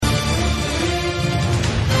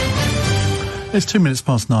It's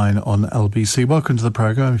 9:02 on LBC. Welcome to the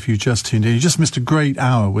programme. If you just tuned in, you just missed a great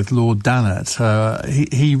hour with Lord Dannatt.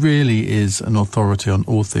 He really is an authority on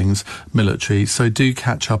all things military, so do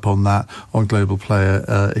catch up on that on Global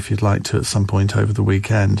Player if you'd like to at some point over the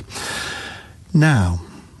weekend. Now,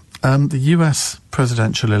 the US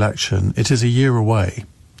presidential election, it is a year away.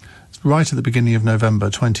 Right at the beginning of November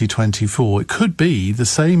 2024. It could be the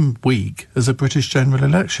same week as a British general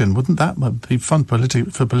election. Wouldn't that be fun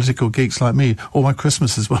for political geeks like me? All my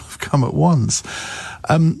Christmases will have come at once.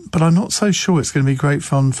 But I'm not so sure it's going to be great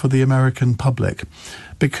fun for the American public.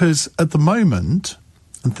 Because at the moment,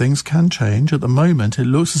 and things can change, at the moment it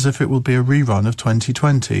looks as if it will be a rerun of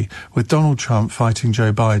 2020 with Donald Trump fighting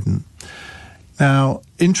Joe Biden. Now,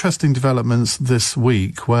 interesting developments this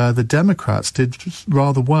week where the Democrats did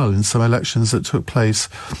rather well in some elections that took place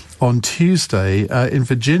on Tuesday. In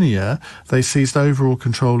Virginia, they seized overall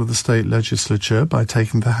control of the state legislature by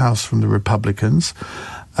taking the House from the Republicans.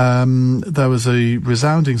 There was a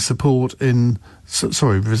resounding vote in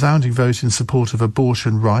support of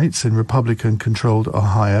abortion rights in Republican-controlled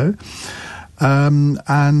Ohio.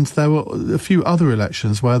 And there were a few other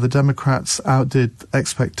elections where the Democrats outdid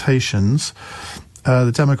expectations.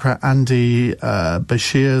 The Democrat Andy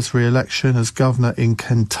Beshear's re-election as governor in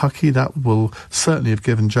Kentucky, that will certainly have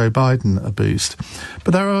given Joe Biden a boost.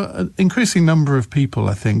 But there are an increasing number of people,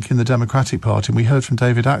 I think, in the Democratic Party, and we heard from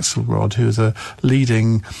David Axelrod, who is a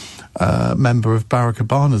leading member of Barack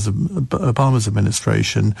Obama's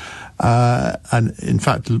administration, and in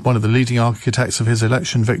fact one of the leading architects of his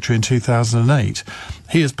election victory in 2008.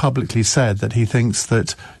 He has publicly said that he thinks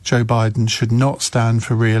that Joe Biden should not stand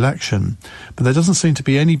for re-election. But there doesn't seem to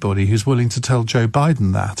be anybody who's willing to tell Joe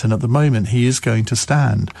Biden that, and at the moment he is going to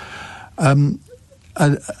stand.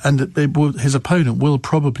 His opponent will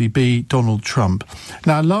probably be Donald Trump.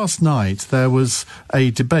 Now, last night there was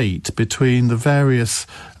a debate between the various,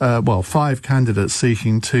 5 candidates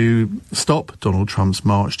seeking to stop Donald Trump's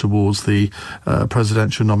march towards the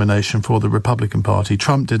presidential nomination for the Republican Party.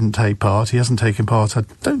 Trump didn't take part. He hasn't taken part, I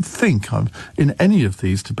don't think, in any of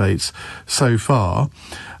these debates so far.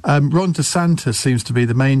 Ron DeSantis seems to be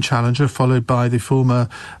the main challenger, followed by the former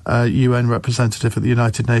UN representative at the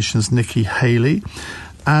United Nations, Nikki Haley.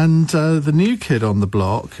 And the new kid on the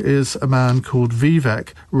block is a man called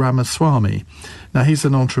Vivek Ramaswamy. Now, he's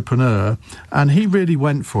an entrepreneur, and he really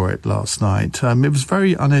went for it last night. It was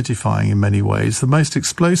very unedifying in many ways. The most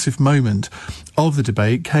explosive moment of the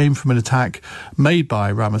debate came from an attack made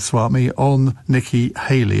by Ramaswamy on Nikki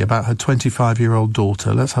Haley about her 25-year-old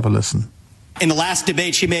daughter. Let's have a listen. In the last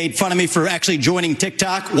debate, she made fun of me for actually joining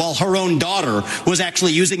TikTok while her own daughter was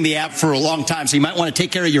actually using the app for a long time. So you might want to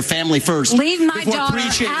take care of your family first. Leave my daughter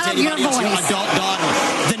out of your voice. Your adult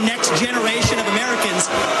daughter. The next generation of Americans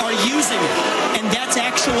are using it. And that's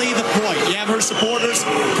actually the point. You have her supporters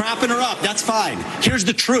propping her up. That's fine. Here's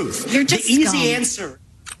the truth. You're just the easy scum. answer.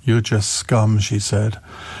 You're just scum, she said.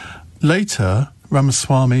 Later,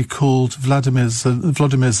 Ramaswamy called Vladimir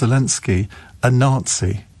Zelensky a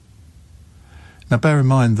Nazi. Now, bear in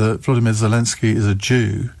mind that Volodymyr Zelensky is a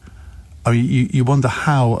Jew. I mean, you wonder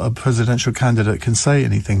how a presidential candidate can say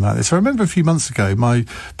anything like this. I remember a few months ago, my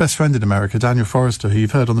best friend in America, Daniel Forrester, who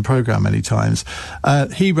you've heard on the programme many times,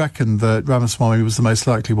 he reckoned that Ramaswamy was the most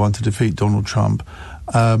likely one to defeat Donald Trump.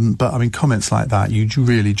 But, I mean, comments like that, you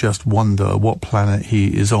really just wonder what planet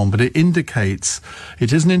he is on. But it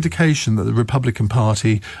is an indication that the Republican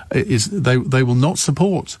Party they will not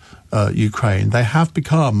support Ukraine. They have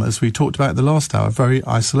become, as we talked about in the last hour, very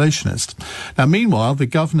isolationist. Now, meanwhile, the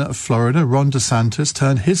governor of Florida, Ron DeSantis,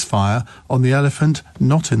 turned his fire on the elephant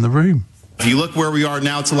not in the room. If you look where we are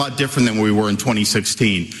now, it's a lot different than we were in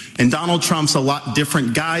 2016. And Donald Trump's a lot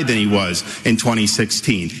different guy than he was in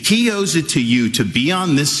 2016. He owes it to you to be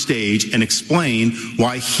on this stage and explain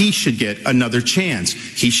why he should get another chance.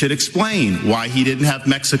 He should explain why he didn't have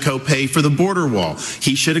Mexico pay for the border wall.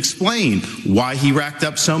 He should explain why he racked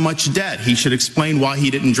up so much debt. He should explain why he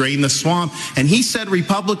didn't drain the swamp. And he said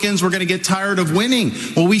Republicans were going to get tired of winning.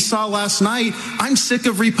 Well, we saw last night, I'm sick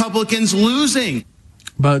of Republicans losing.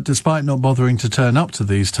 But despite not bothering to turn up to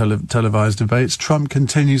these televised debates, Trump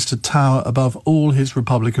continues to tower above all his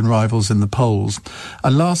Republican rivals in the polls.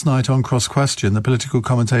 And last night on Cross Question, the political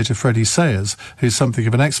commentator Freddie Sayers, who's something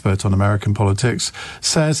of an expert on American politics,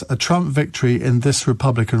 says a Trump victory in this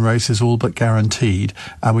Republican race is all but guaranteed,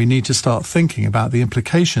 and we need to start thinking about the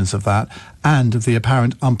implications of that and of the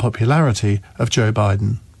apparent unpopularity of Joe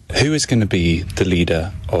Biden. Who is going to be the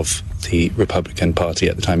leader of the Republican Party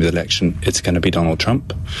at the time of the election? It's going to be Donald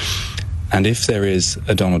Trump. And if there is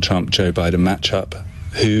a Donald Trump-Joe Biden matchup,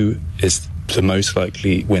 who is the most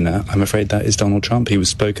likely winner, I'm afraid that is Donald Trump. He was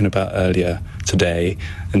spoken about earlier today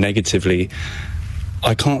negatively.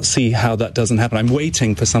 I can't see how that doesn't happen. I'm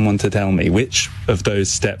waiting for someone to tell me which of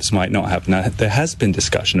those steps might not happen. Now, there has been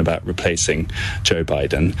discussion about replacing Joe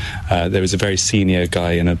Biden. There was a very senior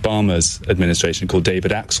guy in Obama's administration called David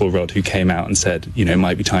Axelrod who came out and said, it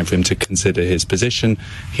might be time for him to consider his position.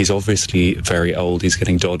 He's obviously very old. He's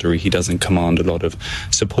getting doddery. He doesn't command a lot of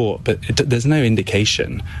support. But there's no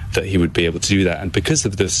indication that he would be able to do that. And because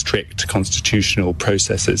of the strict constitutional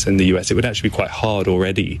processes in the US, it would actually be quite hard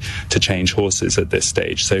already to change horses at this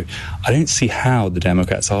stage. So I don't see how the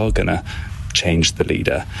Democrats are going to change the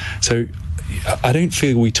leader. So I don't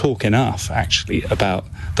feel we talk enough, actually, about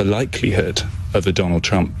the likelihood of a Donald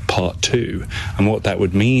Trump Part 2 and what that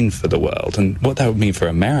would mean for the world and what that would mean for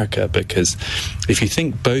America. Because if you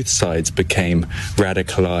think both sides became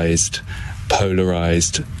radicalized,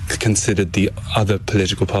 polarized, considered the other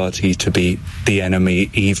political party to be the enemy,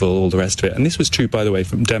 evil, all the rest of it. And this was true, by the way,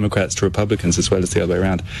 from Democrats to Republicans as well as the other way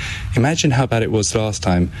around. Imagine how bad it was last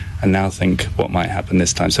time and now think what might happen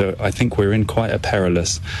this time. So I think we're in quite a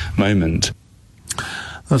perilous moment.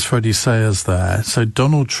 That's Freddie Sayers there. So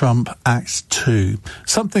Donald Trump Act 2,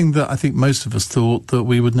 something that I think most of us thought that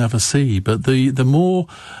we would never see. But the more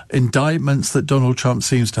indictments that Donald Trump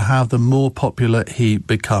seems to have, the more popular he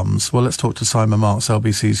becomes. Well, let's talk to Simon Marks,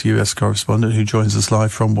 LBC's US correspondent, who joins us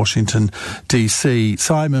live from Washington, D.C.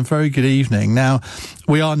 Simon, very good evening. Now,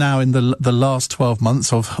 we are now in the last 12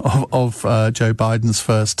 months of Joe Biden's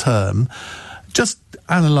first term. Just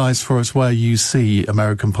analyse for us where you see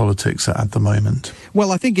American politics at the moment.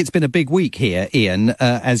 Well, I think it's been a big week here, Ian,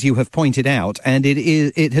 as you have pointed out, and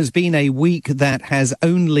it has been a week that has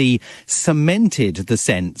only cemented the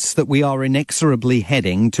sense that we are inexorably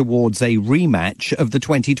heading towards a rematch of the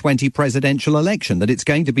 2020 presidential election, that it's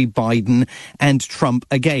going to be Biden and Trump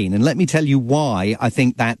again. And let me tell you why I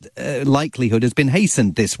think that likelihood has been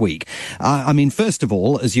hastened this week. I mean, first of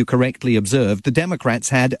all, as you correctly observed, the Democrats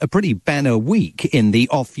had a pretty banner week in the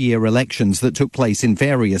off-year elections that took place in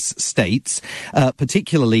various states,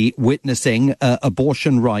 particularly witnessing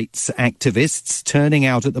abortion rights activists turning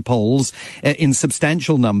out at the polls in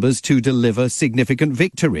substantial numbers to deliver significant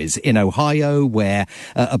victories. In Ohio, where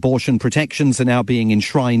abortion protections are now being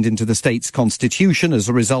enshrined into the state's constitution as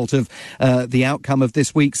a result of the outcome of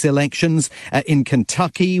this week's elections. In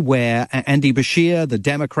Kentucky, where Andy Beshear, the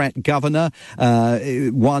Democrat governor,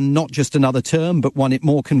 won not just another term, but won it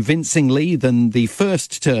more convincingly than the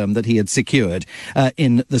first term that he had secured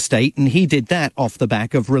in the state. And he did that off the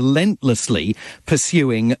back of relentlessly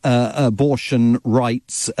pursuing abortion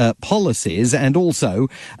rights policies and also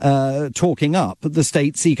talking up the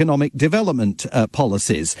state's economic development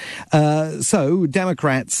policies. So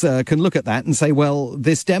Democrats can look at that and say, well,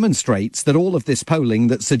 this demonstrates that all of this polling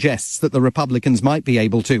that suggests that the Republicans might be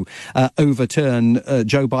able to overturn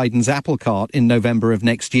Joe Biden's apple cart in November of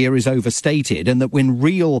next year is overstated, and that when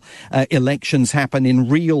real elections happen in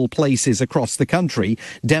real places across the country,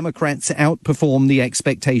 Democrats outperform the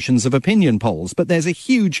expectations of opinion polls. But there's a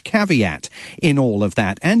huge caveat in all of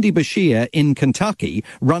that. Andy Beshear in Kentucky,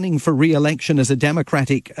 running for re-election as a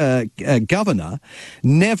Democratic governor,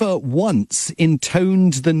 never once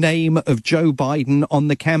intoned the name of Joe Biden on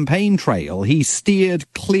the campaign trail. He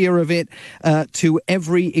steered clear of it to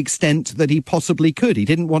every extent that he possibly could. He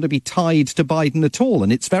didn't want to be tied to Biden at all,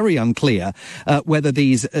 and it's very unclear whether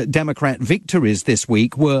these Democrat victories this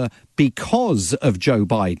week were because of Joe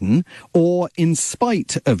Biden or in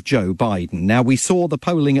spite of Joe Biden. Now, we saw the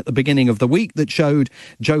polling at the beginning of the week that showed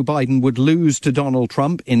Joe Biden would lose to Donald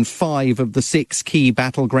Trump in 5 of the 6 key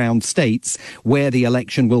battleground states where the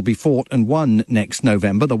election will be fought and won next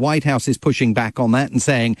November. The White House is pushing back on that and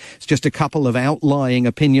saying it's just a couple of outlying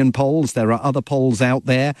opinion polls. There are other polls out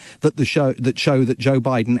there that show that Joe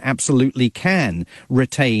Biden absolutely can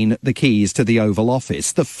retain the keys to the Oval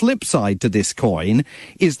Office. The flip side to this coin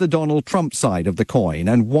is the Donald Trump side of the coin.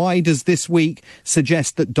 And why does this week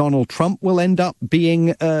suggest that Donald Trump will end up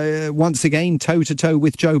being once again toe-to-toe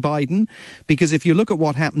with Joe Biden? Because if you look at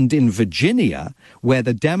what happened in Virginia, where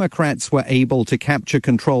the Democrats were able to capture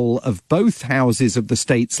control of both houses of the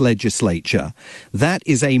state's legislature, that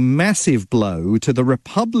is a massive blow to the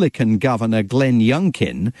Republican governor Glenn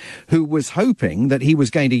Youngkin, who was hoping that he was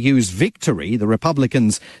going to use victory, the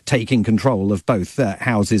Republicans taking control of both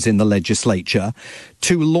houses in the legislature,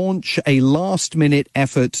 to launch a last-minute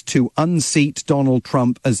effort to unseat Donald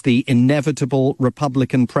Trump as the inevitable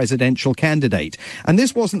Republican presidential candidate. And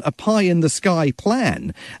this wasn't a pie-in-the-sky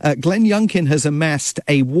plan. Glenn Youngkin has amassed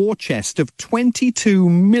a war chest of $22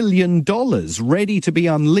 million ready to be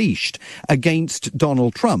unleashed against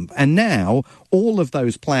Donald Trump. And now all of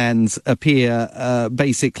those plans appear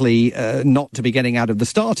basically not to be getting out of the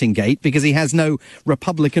starting gate because he has no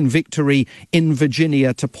Republican victory in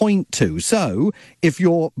Virginia to point to. So if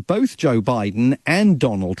you're both Joe Biden and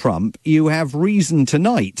Donald Trump, you have reason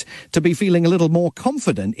tonight to be feeling a little more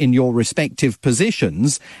confident in your respective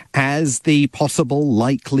positions as the possible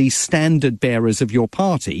likely standard bearers of your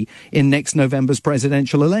party in next November's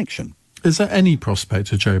presidential election. Is there any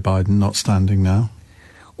prospect of Joe Biden not standing now?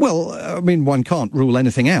 Well, I mean, one can't rule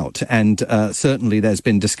anything out. And certainly there's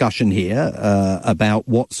been discussion here about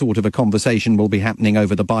what sort of a conversation will be happening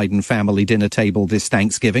over the Biden family dinner table this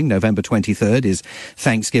Thanksgiving. November 23rd is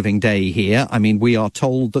Thanksgiving Day here. I mean, we are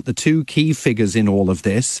told that the two key figures in all of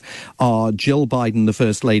this are Jill Biden, the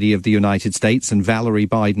First Lady of the United States, and Valerie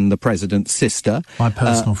Biden, the President's sister. My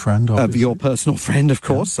personal friend, obviously. Your personal friend, of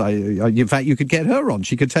course. Yeah. In fact, you could get her on.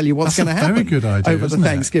 She could tell you what's going to happen. Very good idea, over the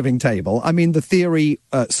Thanksgiving table. I mean, the theory...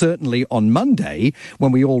 certainly on Monday,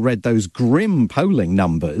 when we all read those grim polling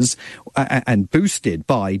numbers and boosted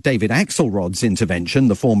by David Axelrod's intervention,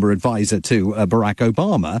 the former advisor to Barack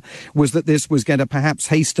Obama, was that this was going to perhaps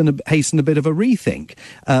hasten a bit of a rethink.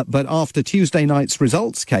 But after Tuesday night's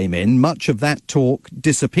results came in, much of that talk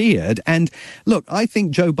disappeared. And look, I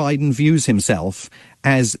think Joe Biden views himself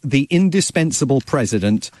as the indispensable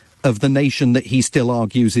president of the nation that he still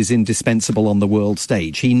argues is indispensable on the world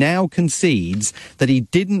stage. He now concedes that he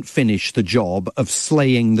didn't finish the job of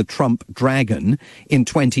slaying the Trump dragon in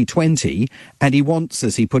 2020, and he wants,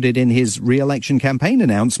 as he put it in his re-election campaign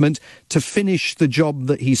announcement, to finish the job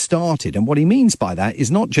that he started. And what he means by that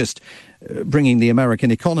is not just bringing the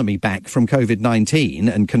American economy back from COVID-19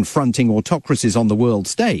 and confronting autocracies on the world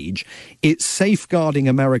stage. It's safeguarding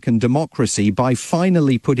American democracy by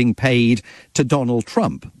finally putting paid to Donald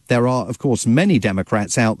Trump. There are, of course, many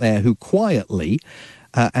Democrats out there who quietly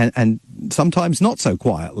and sometimes not so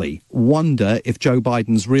quietly wonder if Joe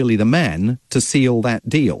Biden's really the man to seal that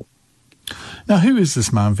deal. Now, who is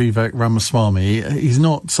this man, Vivek Ramaswamy? He's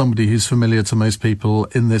not somebody who's familiar to most people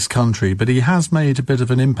in this country, but he has made a bit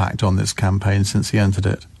of an impact on this campaign since he entered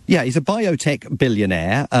it. Yeah, he's a biotech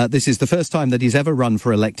billionaire. This is the first time that he's ever run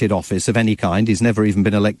for elected office of any kind. He's never even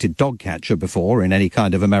been elected dog catcher before in any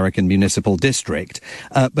kind of American municipal district.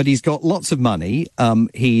 But he's got lots of money.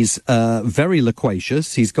 He's very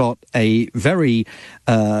loquacious. He's got a very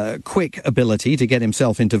quick ability to get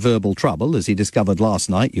himself into verbal trouble, as he discovered last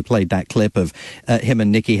night. You played that clip of him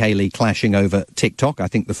and Nikki Haley clashing over TikTok. I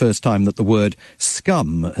think the first time that the word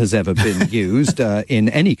scum has ever been used in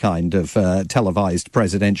any kind of televised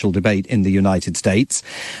presidential debate in the United States.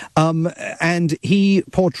 And he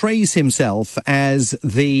portrays himself as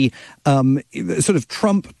the sort of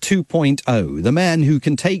Trump 2.0, the man who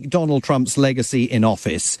can take Donald Trump's legacy in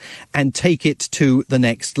office and take it to the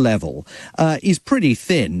next level. He's pretty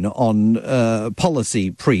thin on policy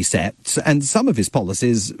precepts, and some of his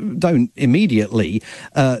policies don't immediately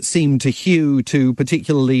seem to hew to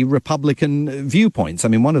particularly Republican viewpoints. I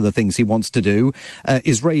mean, one of the things he wants to do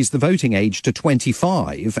is raise the voting age to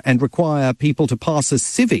 25 and require people to pass a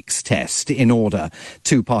civics test in order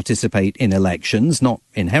to participate in elections, not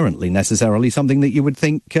inherently necessarily something that you would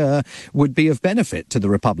think would be of benefit to the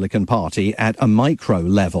Republican Party at a micro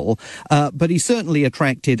level. But he certainly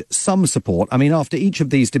attracted some support. I mean, after each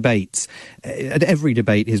of these debates, at every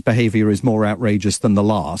debate, his behavior is more outrageous than the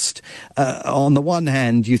last. On the one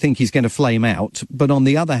hand, you think he's going to flame out, but on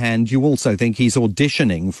the other hand, you also think he's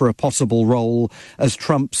auditioning for a possible role as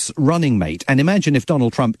Trump's running mate. And imagine if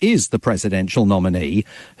Donald Trump is the presidential nominee,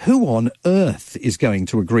 who on earth is going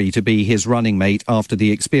to agree to be his running mate after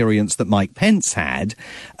the experience that Mike Pence had?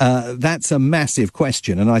 That's a massive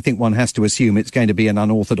question, and I think one has to assume it's going to be an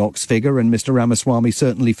unorthodox figure, and Mr. Ramaswamy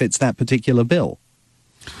certainly fits that particular bill.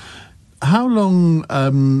 How long?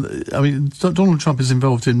 I mean, Donald Trump is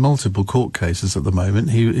involved in multiple court cases at the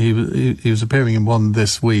moment. He was appearing in one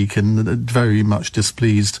this week and very much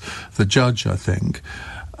displeased the judge, I think.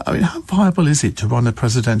 I mean, how viable is it to run a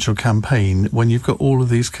presidential campaign when you've got all of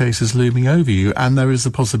these cases looming over you, and there is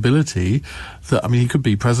the possibility that, I mean, he could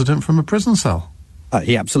be president from a prison cell?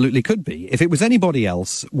 He absolutely could be. If it was anybody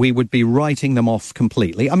else, we would be writing them off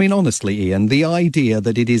completely. I mean, honestly, Ian, the idea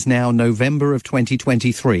that it is now November of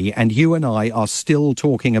 2023 and you and I are still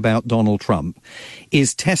talking about Donald Trump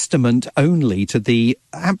is testament only to the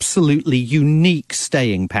absolutely unique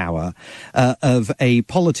staying power of a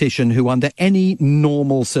politician who under any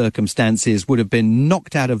normal circumstances would have been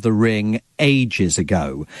knocked out of the ring ages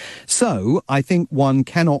ago. So I think one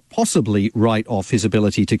cannot possibly write off his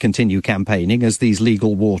ability to continue campaigning as these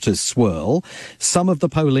legal waters swirl. Some of the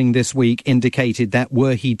polling this week indicated that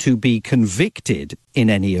were he to be convicted in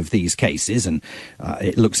any of these cases, and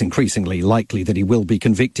it looks increasingly likely that he will be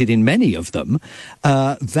convicted in many of them,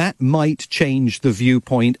 that might change the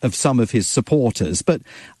viewpoint of some of his supporters. But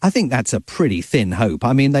I think that's a pretty thin hope.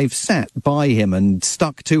 I mean, they've sat by him and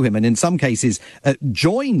stuck to him, and in some cases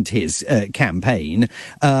joined his campaign.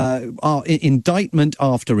 Indictment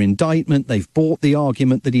after indictment, they've bought the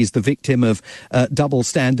argument that he's the victim of double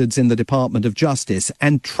standards in the Department of Justice,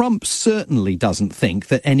 and Trump certainly doesn't think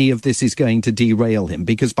that any of this is going to derail him,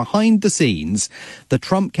 because behind the scenes, the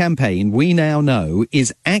Trump campaign, we now know,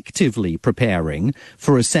 is actively preparing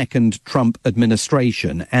for a second Trump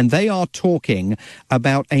administration, and they are talking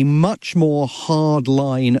about a much more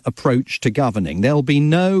hardline approach to governing. There'll be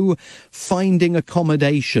no finding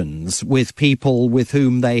accommodations with people with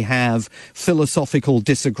whom they have philosophical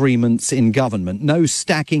disagreements in government, no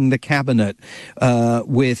stacking the cabinet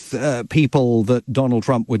with people that Donald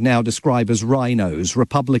Trump would now describe as rhinos,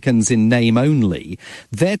 Republicans in name only.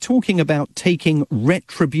 They're talking about taking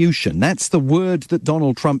retribution. That's the word that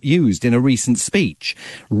Donald Trump used in a recent speech.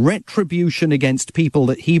 Retribution against people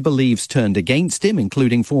that he believes turned against him,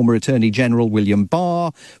 including former Attorney General William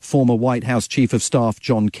Barr, former White House Chief of Staff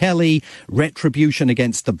John Kelly, retribution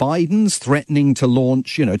against the Bidens, threatening to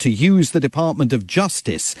launch, to use the Department of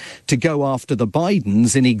Justice to go after the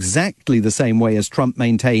Bidens in exactly the same way as Trump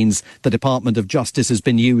maintains the Department of Justice has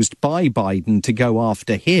been used by Biden to go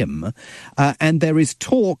after him. And there is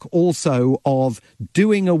talk also of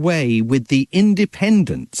doing away with the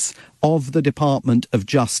independence of the Department of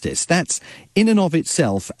Justice. That's in and of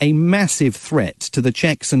itself a massive threat to the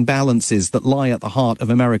checks and balances that lie at the heart of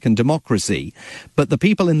American democracy. But the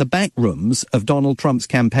people in the back rooms of Donald Trump's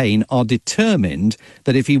campaign are determined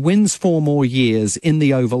that if he wins 4 more years in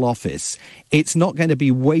the Oval Office, it's not going to be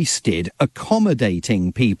wasted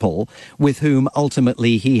accommodating people with whom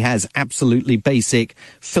ultimately he has absolutely basic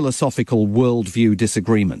philosophical worldview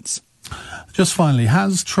disagreements. Just finally,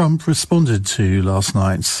 has Trump responded to last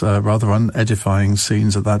night's rather unedifying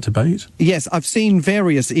scenes at that debate? Yes, I've seen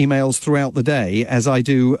various emails throughout the day, as I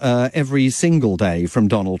do every single day from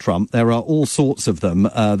Donald Trump. There are all sorts of them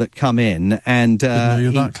that come in, and didn't know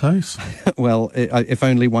you're that close. Well, if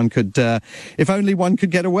only one could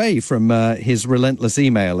get away from his relentless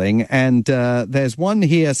emailing. And there's one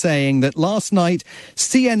here saying that last night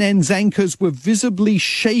CNN's anchors were visibly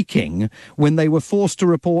shaking when they were forced to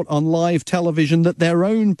report on live television that their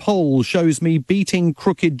own poll shows me beating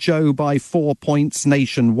Crooked Joe by 4 points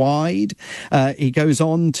nationwide. He goes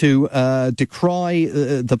on to decry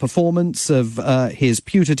the performance of his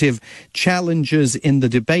putative challengers in the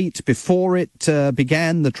debate. Before it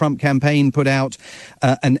began, the Trump campaign put out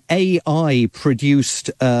an AI-produced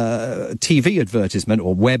TV advertisement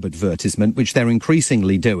or web advertisement, which they're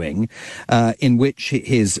increasingly doing, in which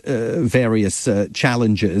his various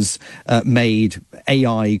challengers made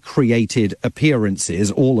AI-created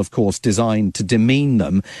appearances, all of course designed to demean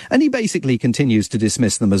them, and he basically continues to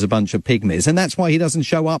dismiss them as a bunch of pygmies, and that's why he doesn't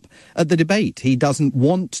show up at the debate. He doesn't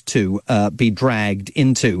want to be dragged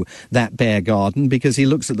into that bear garden, because he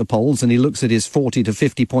looks at the polls and he looks at his 40 to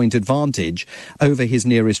 50 point advantage over his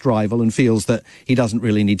nearest rival and feels that he doesn't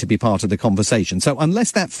really need to be part of the conversation. So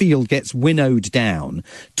unless that field gets winnowed down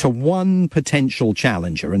to one potential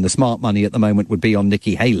challenger, and the smart money at the moment would be on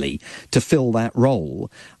Nikki Haley to fill that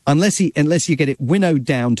role, unless you get it winnowed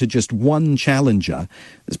down to just one challenger,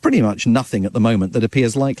 there's pretty much nothing at the moment that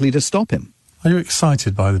appears likely to stop him. Are you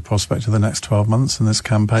excited by the prospect of the next 12 months in this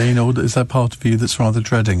campaign, or is there part of you that's rather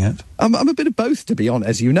dreading it? I'm a bit of both, to be honest.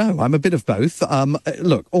 As you know, I'm a bit of both.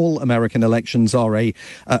 Look, all American elections are a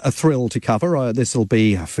thrill to cover. This will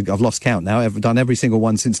be, I've lost count now. I've done every single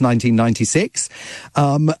one since 1996.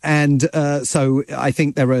 So I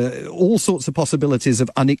think there are all sorts of possibilities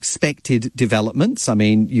of unexpected developments. I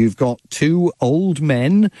mean, you've got 2 old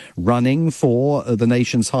men running for the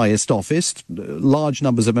nation's highest office. Large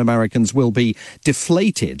numbers of Americans will be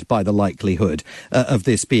deflated by the likelihood of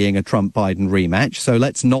this being a Trump-Biden rematch. So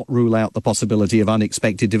let's not rule out the possibility of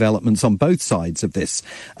unexpected developments on both sides of this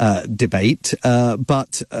debate.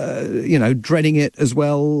 But dreading it as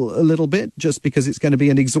well a little bit, just because it's going to be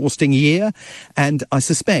an exhausting year. And I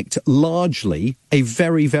suspect largely a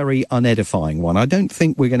very, very unedifying one. I don't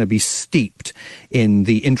think we're going to be steeped in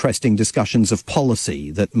the interesting discussions of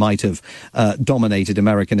policy that might have dominated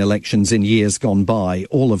American elections in years gone by.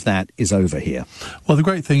 All of that is over here. Well, the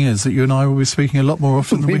great thing is that you and I will be speaking a lot more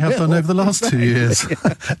often than we have done over the last 2 years.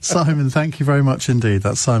 Simon, thank you very much indeed.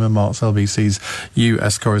 That's Simon Marks, LBC's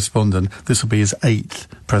US correspondent. This will be his 8th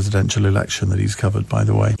presidential election that he's covered, by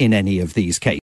the way. In any of these cases.